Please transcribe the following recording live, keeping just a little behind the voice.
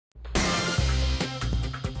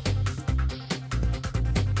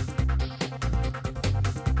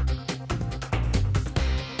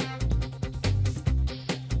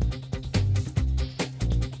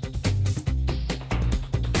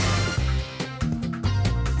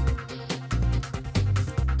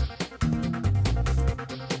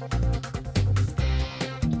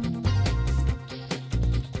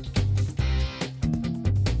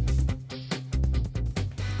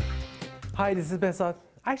Hi, this is Ben Saad.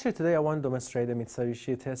 Actually, today I want to demonstrate a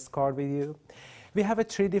Mitsubishi test car with you. We have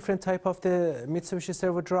three different type of the Mitsubishi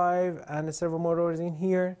Servo Drive and the Servo Motors in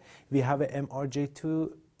here. We have a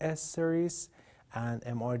MRJ2 S series and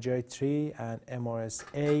MRJ3 and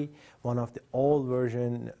MRSA, one of the old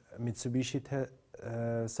version Mitsubishi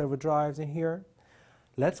Servo Drives in here.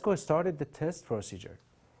 Let's go start the test procedure.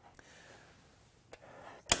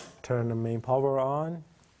 Turn the main power on,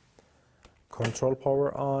 control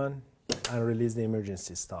power on, and release the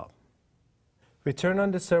emergency stop. We turn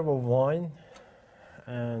on the Servo 1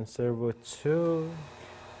 and Servo 2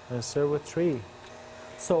 and Servo 3.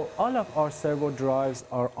 So all of our servo drives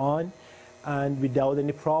are on and without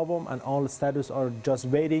any problem, and all the status are just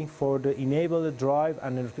waiting for the enable the drive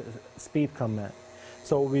and the speed command.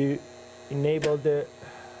 So we enable the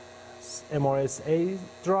MRSA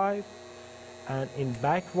drive and in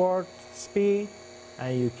backward speed,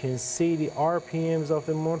 and you can see the RPMs of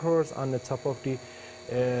the motors on the top of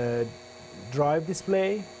the drive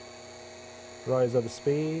display, rise of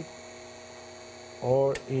speed,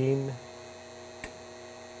 or in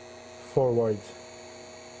forward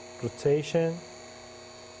rotation.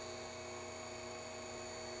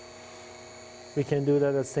 We can do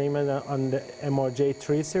that the same on the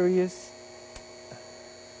MRJ3 series.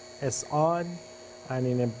 It's on, and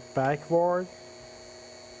in a backward,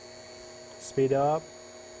 speed up,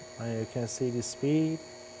 and you can see the speed,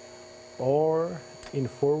 or in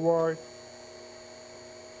forward,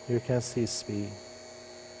 you can see speed.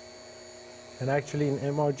 And actually in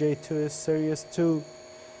MRJ2 series 2,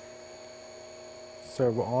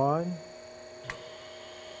 servo on,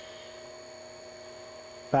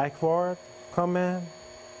 backward command,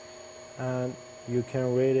 and you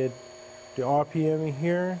can rate it the RPM in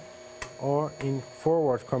here or in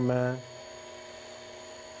forward command.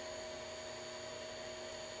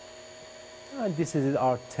 And this is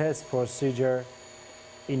our test procedure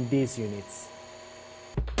in these units.